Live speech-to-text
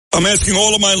I'm asking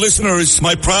all of my listeners,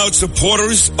 my proud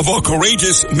supporters of our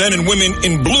courageous men and women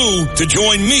in blue, to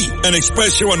join me and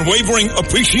express your unwavering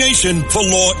appreciation for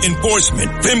law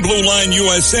enforcement. Thin Blue Line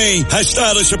USA has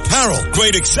stylish apparel,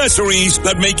 great accessories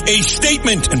that make a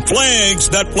statement, and flags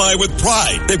that fly with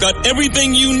pride. They've got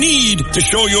everything you need to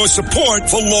show your support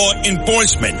for law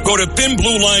enforcement. Go to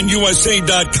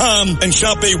thinbluelineusa.com and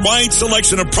shop a wide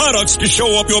selection of products to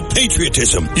show up your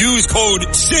patriotism. Use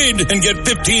code SID and get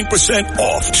 15%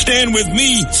 off. Stand with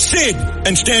me, Sid,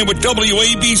 and stand with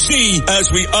WABC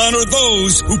as we honor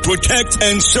those who protect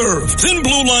and serve.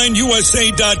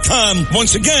 ThinBlueLineUSA.com.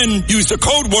 Once again, use the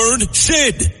code word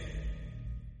SID.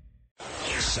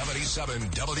 77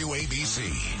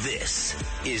 WABC. This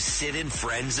is Sid and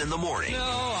Friends in the Morning.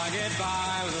 I get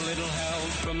by with a little help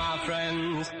from my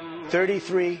friends.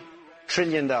 $33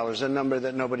 trillion, a number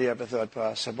that nobody ever thought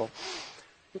possible.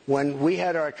 When we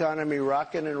had our economy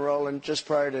rocking and rolling just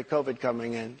prior to COVID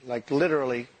coming in, like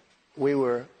literally, we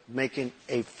were making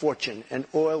a fortune. And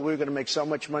oil, we were going to make so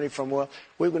much money from oil,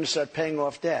 we were going to start paying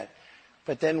off debt.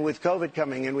 But then with COVID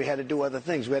coming in, we had to do other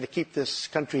things. We had to keep this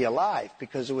country alive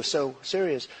because it was so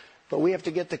serious. But we have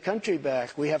to get the country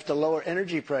back. We have to lower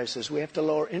energy prices. We have to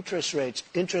lower interest rates.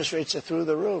 Interest rates are through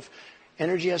the roof.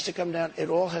 Energy has to come down. It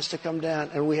all has to come down,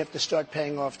 and we have to start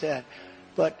paying off debt.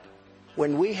 But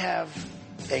when we have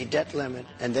a debt limit,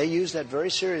 and they use that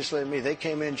very seriously. They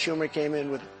came in, Schumer came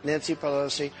in with Nancy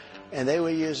Pelosi, and they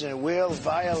were using it. We'll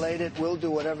violate it, we'll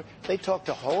do whatever. They talked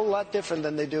a whole lot different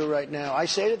than they do right now. I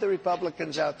say to the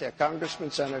Republicans out there, congressmen,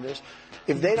 senators,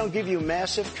 if they don't give you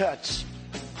massive cuts,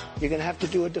 you're going to have to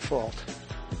do a default.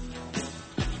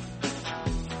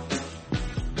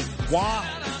 Wow.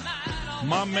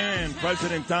 My man,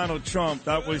 President Donald Trump,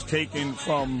 that was taken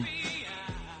from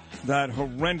that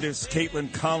horrendous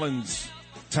Caitlin Collins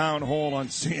town hall on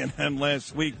CNN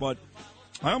last week, but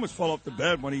I almost fell off the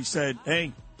bed when he said,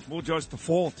 hey, we'll just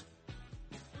default.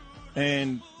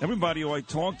 And everybody who I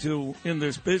talk to in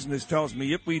this business tells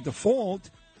me if we default,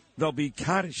 there'll be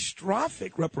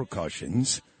catastrophic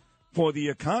repercussions for the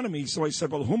economy. So I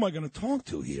said, well, who am I going to talk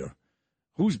to here?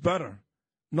 Who's better?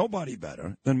 Nobody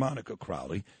better than Monica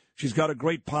Crowley. She's got a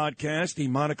great podcast, the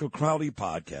Monica Crowley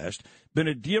podcast. Been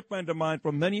a dear friend of mine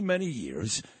for many, many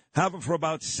years. Have her for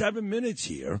about 7 minutes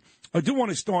here. I do want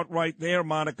to start right there,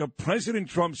 Monica. President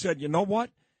Trump said, you know what?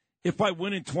 If I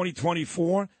win in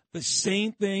 2024, the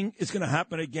same thing is going to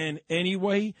happen again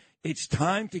anyway. It's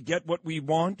time to get what we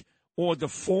want or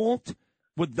default.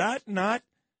 Would that not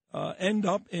end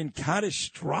up in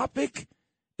catastrophic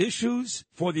issues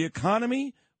for the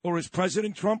economy, or is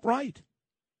President Trump right?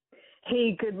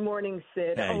 Hey, good morning,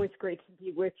 Sid. Hey. Always great to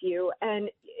be with you. And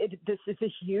this is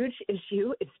a huge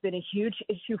issue. It's been a huge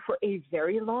issue for a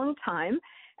very long time.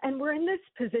 And we're in this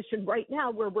position right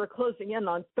now where we're closing in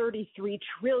on $33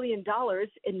 trillion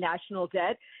in national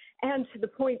debt. And to the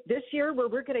point this year where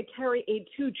we're going to carry a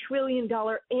 $2 trillion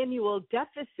annual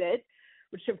deficit,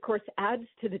 which of course adds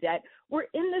to the debt. We're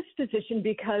in this position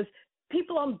because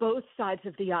people on both sides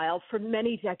of the aisle for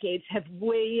many decades have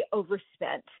way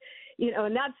overspent.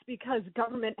 And that's because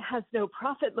government has no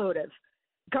profit motive.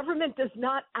 Government does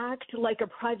not act like a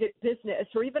private business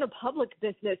or even a public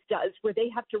business does, where they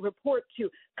have to report to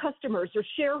customers or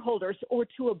shareholders or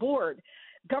to a board.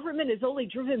 Government is only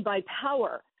driven by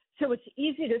power. So it's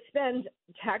easy to spend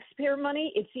taxpayer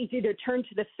money. It's easy to turn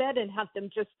to the Fed and have them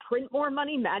just print more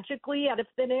money magically out of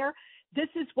thin air. This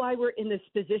is why we're in this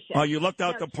position. You left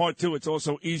out the part, too. It's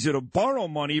also easier to borrow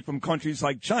money from countries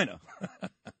like China.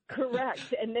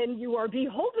 Correct. And then you are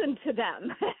beholden to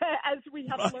them, as we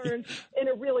have learned in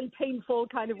a really painful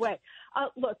kind of way.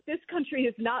 Look, this country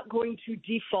is not going to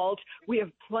default. We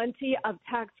have plenty of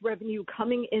tax revenue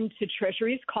coming into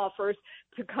Treasury's coffers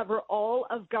to cover all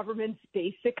of government's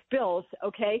basic bills,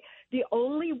 okay? The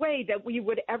only way that we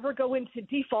would ever go into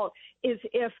default is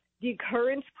if the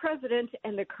current president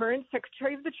and the current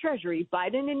Secretary of the Treasury,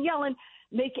 Biden and Yellen,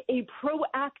 make a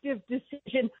proactive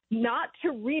decision not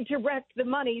to redirect the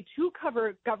money to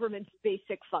cover government's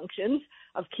basic functions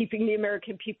of keeping the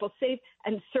American people safe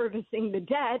and servicing the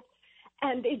debt,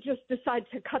 and they just decide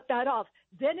to cut that off.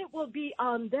 Then it will be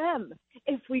on them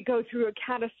if we go through a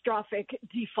catastrophic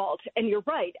default. And you're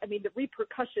right. I mean, the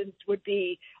repercussions would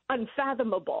be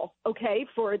unfathomable, okay,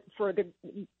 for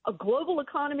a global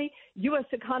economy, U.S.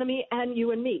 economy, and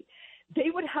you and me. They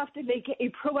would have to make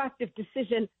a proactive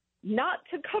decision not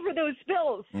to cover those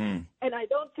bills. And I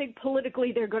don't think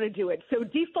politically they're going to do it. So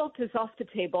default is off the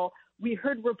table. We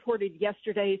heard reported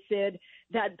yesterday, Sid,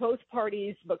 that both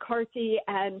parties, McCarthy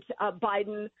and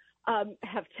Biden,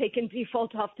 have taken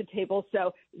default off the table.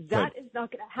 So that is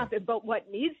not going to happen. But what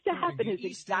needs to happen is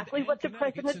exactly what the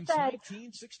president said.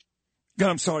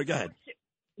 I'm sorry, go ahead.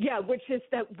 Which is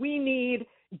that we need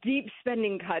deep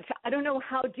spending cuts. I don't know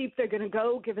how deep they're going to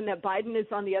go, given that Biden is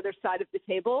on the other side of the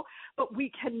table, but we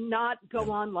cannot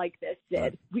go on like this,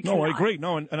 Sid. I agree.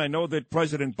 No, and I know that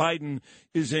President Biden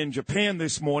is in Japan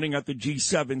this morning at the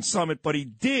G7 summit, but he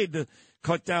did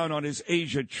cut down on his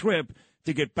Asia trip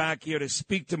to get back here to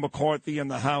speak to McCarthy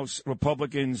and the House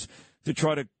Republicans to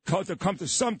try to come to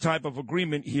some type of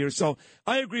agreement here. So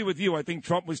I agree with you. I think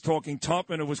Trump was talking tough,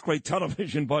 and it was great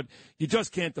television, but you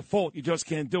just can't default. You just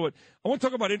can't do it. I want to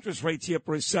talk about interest rates here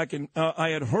for a second. I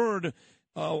had heard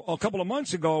a couple of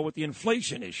months ago with the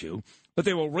inflation issue that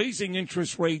they were raising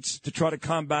interest rates to try to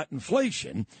combat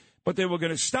inflation, but they were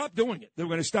going to stop doing it. They were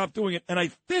going to stop doing it. And I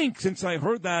think since I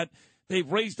heard that,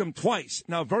 they've raised them twice.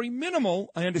 Now, very minimal,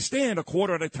 I understand, a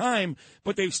quarter at a time,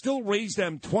 but they've still raised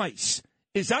them twice.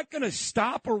 Is that going to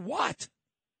stop or what?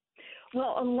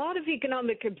 Well, a lot of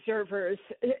economic observers,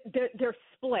 they're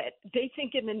split. They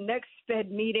think in the next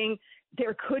Fed meeting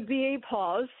there could be a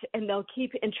pause, and they'll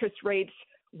keep interest rates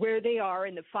where they are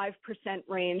in the 5%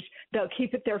 range. They'll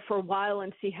keep it there for a while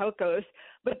and see how it goes.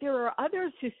 But there are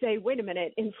others who say, wait a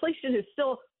minute, inflation is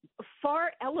still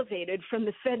far elevated from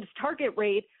the Fed's target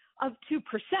rate of 2%.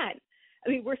 I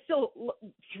mean, we're still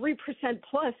 3%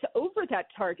 plus over that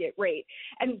target rate.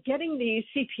 And getting the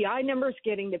CPI numbers,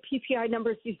 getting the PPI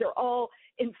numbers, these are all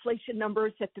inflation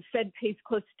numbers that the Fed pays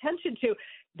close attention to.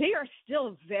 They are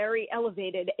still very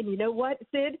elevated. And you know what,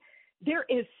 Sid? There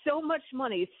is so much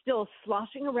money still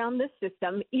sloshing around this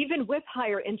system, even with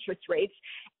higher interest rates.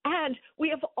 And we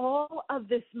have all of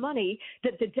this money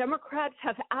that the Democrats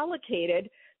have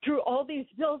allocated through all these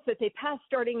bills that they passed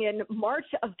starting in March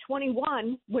of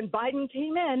 21 when Biden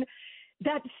came in,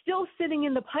 that's still sitting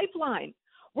in the pipeline.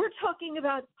 We're talking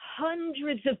about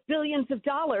hundreds of billions of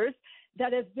dollars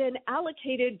that have been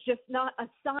allocated, just not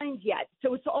assigned yet.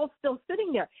 So it's all still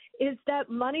sitting there. Is that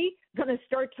money going to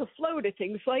start to flow to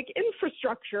things like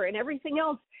infrastructure and everything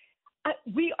else?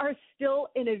 We are still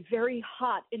in a very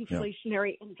hot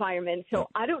inflationary environment. So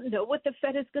I don't know what the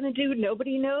Fed is going to do.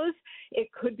 Nobody knows.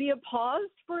 It could be a pause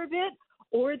for a bit,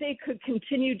 or they could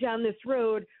continue down this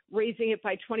road, raising it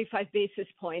by 25 basis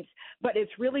points. But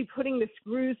it's really putting the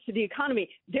screws to the economy.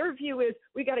 Their view is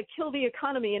we got to kill the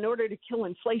economy in order to kill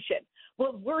inflation.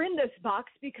 Well, we're in this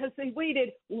box because they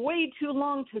waited way too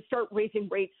long to start raising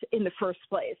rates in the first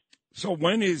place. So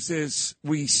when is this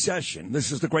recession?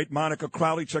 This is the great Monica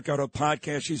Crowley. Check out her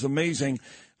podcast. She's amazing.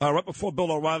 Right before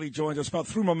Bill O'Reilly joins us, about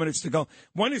 3 more minutes to go.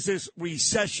 When is this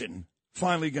recession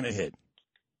finally going to hit?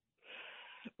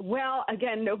 Well,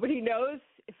 again, nobody knows.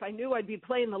 If I knew, I'd be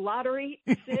playing the lottery,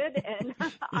 Sid, and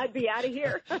I'd be out of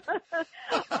here.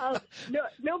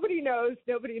 Nobody knows.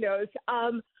 Nobody knows.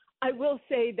 I will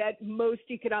say that most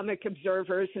economic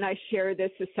observers, and I share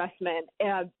this assessment,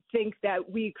 think that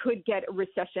we could get a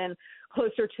recession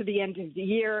closer to the end of the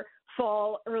year,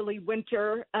 fall, early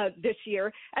winter this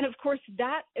year. And, of course,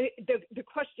 that the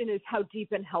question is how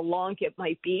deep and how long it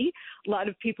might be. A lot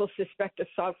of people suspect a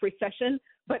soft recession,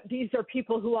 but these are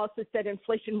people who also said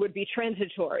inflation would be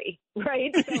transitory,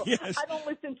 right? So yes. I don't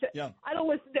listen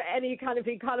to any kind of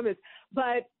economist.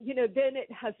 But, then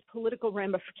it has political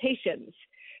ramifications.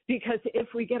 Because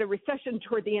if we get a recession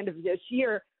toward the end of this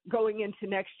year, going into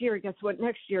next year, guess what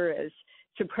next year is?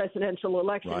 It's a presidential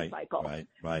election cycle.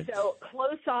 Right. So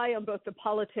close eye on both the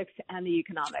politics and the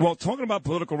economics. Well, talking about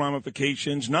political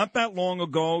ramifications, not that long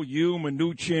ago, you,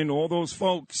 Mnuchin, all those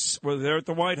folks were there at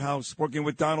the White House working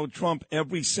with Donald Trump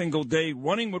every single day,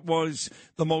 running what was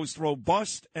the most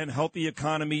robust and healthy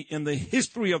economy in the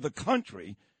history of the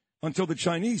country until the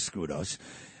Chinese screwed us.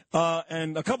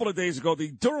 And a couple of days ago,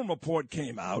 the Durham report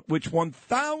came out, which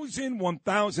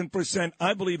 1,000%,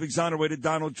 I believe, exonerated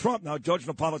Donald Trump. Now, Judge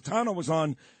Napolitano was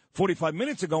on 45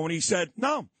 minutes ago, and he said,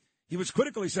 no, he was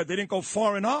critical. He said they didn't go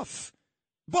far enough.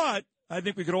 But I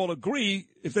think we could all agree,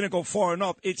 if they didn't go far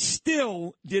enough, it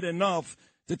still did enough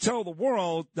to tell the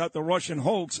world that the Russian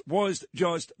hoax was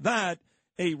just that,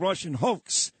 a Russian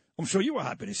hoax. I'm sure you were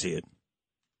happy to see it.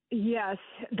 Yes,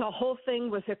 the whole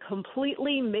thing was a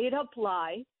completely made-up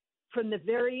lie from the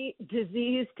very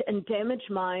diseased and damaged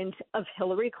mind of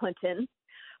Hillary Clinton,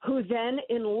 who then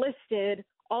enlisted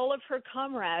all of her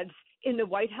comrades in the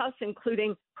White House,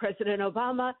 including President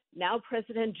Obama, now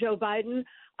President Joe Biden,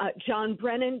 John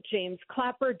Brennan, James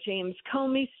Clapper, James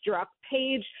Comey, Strzok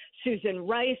Page, Susan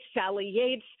Rice, Sally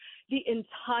Yates, the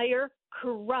entire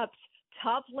corrupt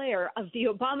top layer of the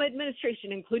Obama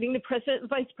administration, including the president and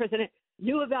vice president,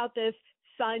 knew about this,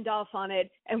 signed off on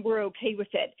it, and we're okay with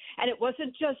it. And it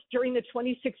wasn't just during the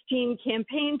 2016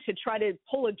 campaign to try to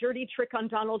pull a dirty trick on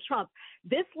Donald Trump.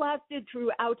 This lasted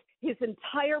throughout his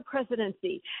entire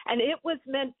presidency, and it was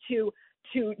meant to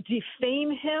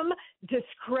defame him,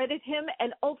 discredit him,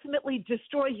 and ultimately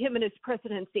destroy him in his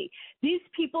presidency. These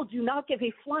people do not give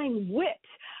a flying whit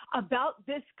about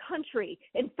this country.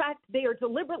 In fact, they are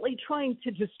deliberately trying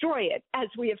to destroy it, as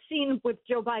we have seen with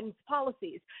Joe Biden's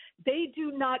policies. They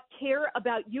do not care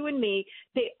about you and me.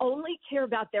 They only care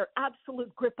about their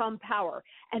absolute grip on power.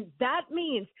 And that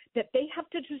means that they have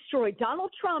to destroy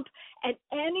Donald Trump and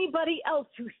anybody else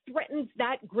who threatens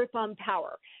that grip on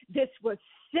power. This was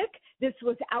sick. This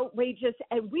was outrageous.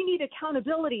 And we need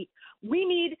accountability. We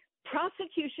need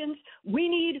prosecutions. We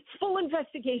need full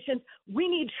investigations. We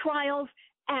need trials.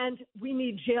 And we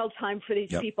need jail time for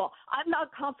these people. I'm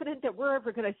not confident that we're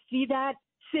ever going to see that,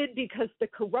 Sid, because the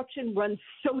corruption runs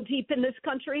so deep in this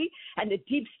country and the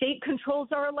deep state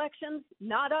controls our elections,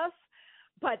 not us.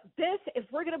 But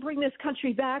if we're going to bring this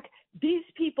country back, these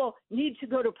people need to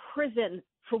go to prison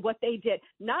for what they did.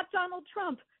 Not Donald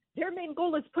Trump. Their main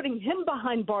goal is putting him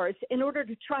behind bars in order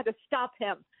to try to stop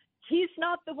him. He's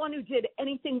not the one who did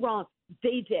anything wrong.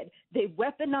 They did. They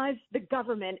weaponized the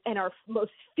government and our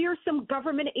most fearsome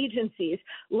government agencies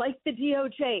like the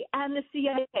DOJ and the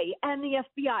CIA and the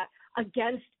FBI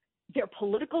against their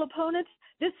political opponents.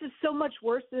 This is so much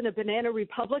worse than a banana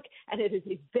republic, and it is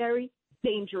a very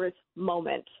dangerous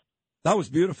moment. That was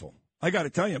beautiful. I got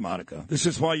to tell you, Monica, this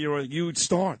is why you're a huge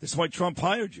star. This is why Trump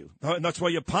hired you. And that's why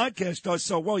your podcast does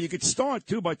so well. You could start,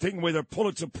 too, by taking away their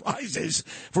Pulitzer Prizes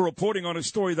for reporting on a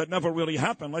story that never really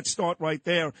happened. Let's start right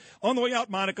there. On the way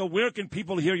out, Monica, where can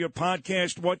people hear your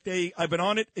podcast? What day? I've been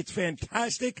on it. It's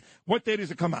fantastic. What day does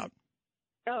it come out?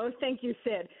 Oh, thank you,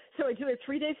 Sid. So I do it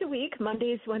 3 days a week,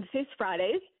 Mondays, Wednesdays,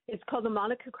 Fridays. It's called the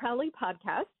Monica Crowley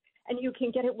Podcast, and you can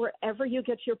get it wherever you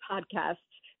get your podcasts.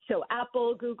 So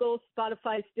Apple, Google,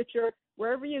 Spotify, Stitcher,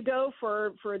 wherever you go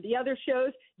for the other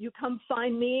shows, you come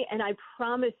find me, and I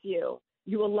promise you,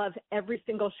 you will love every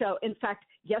single show. In fact,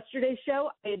 yesterday's show,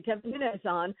 I had Devin Nunes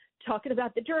on talking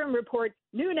about the Durham report.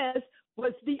 Nunes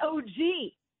was the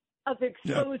OG of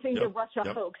exposing the Russia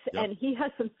hoax, and he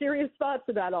has some serious thoughts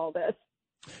about all this.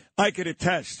 I could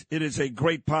attest. It is a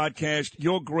great podcast.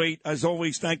 You're great. As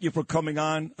always, thank you for coming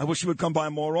on. I wish you would come by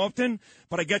more often,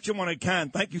 but I get you when I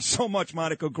can. Thank you so much,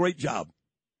 Monica. Great job.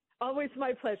 Always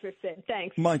my pleasure, Sid.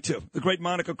 Thanks. Mine, too. The great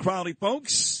Monica Crowley,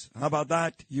 folks. How about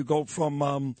that? You go from,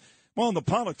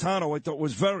 Napolitano, I thought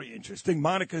was very interesting.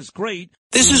 Monica's great.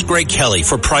 This is Greg Kelly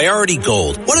for Priority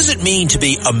Gold. What does it mean to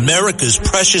be America's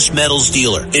precious metals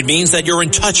dealer? It means that you're in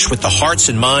touch with the hearts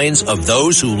and minds of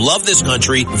those who love this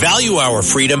country, value our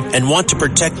freedom, and want to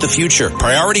protect the future.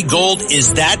 Priority Gold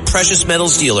is that precious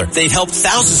metals dealer. They've helped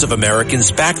thousands of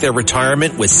Americans back their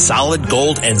retirement with solid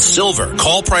gold and silver.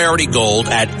 Call Priority Gold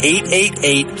at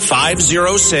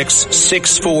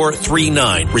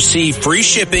 888-506-6439. Receive free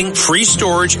shipping, free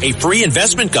storage, a free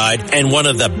investment guide, and one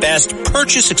of the best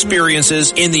purchase experiences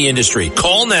in the industry.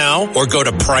 Call now or go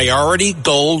to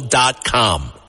PriorityGold.com.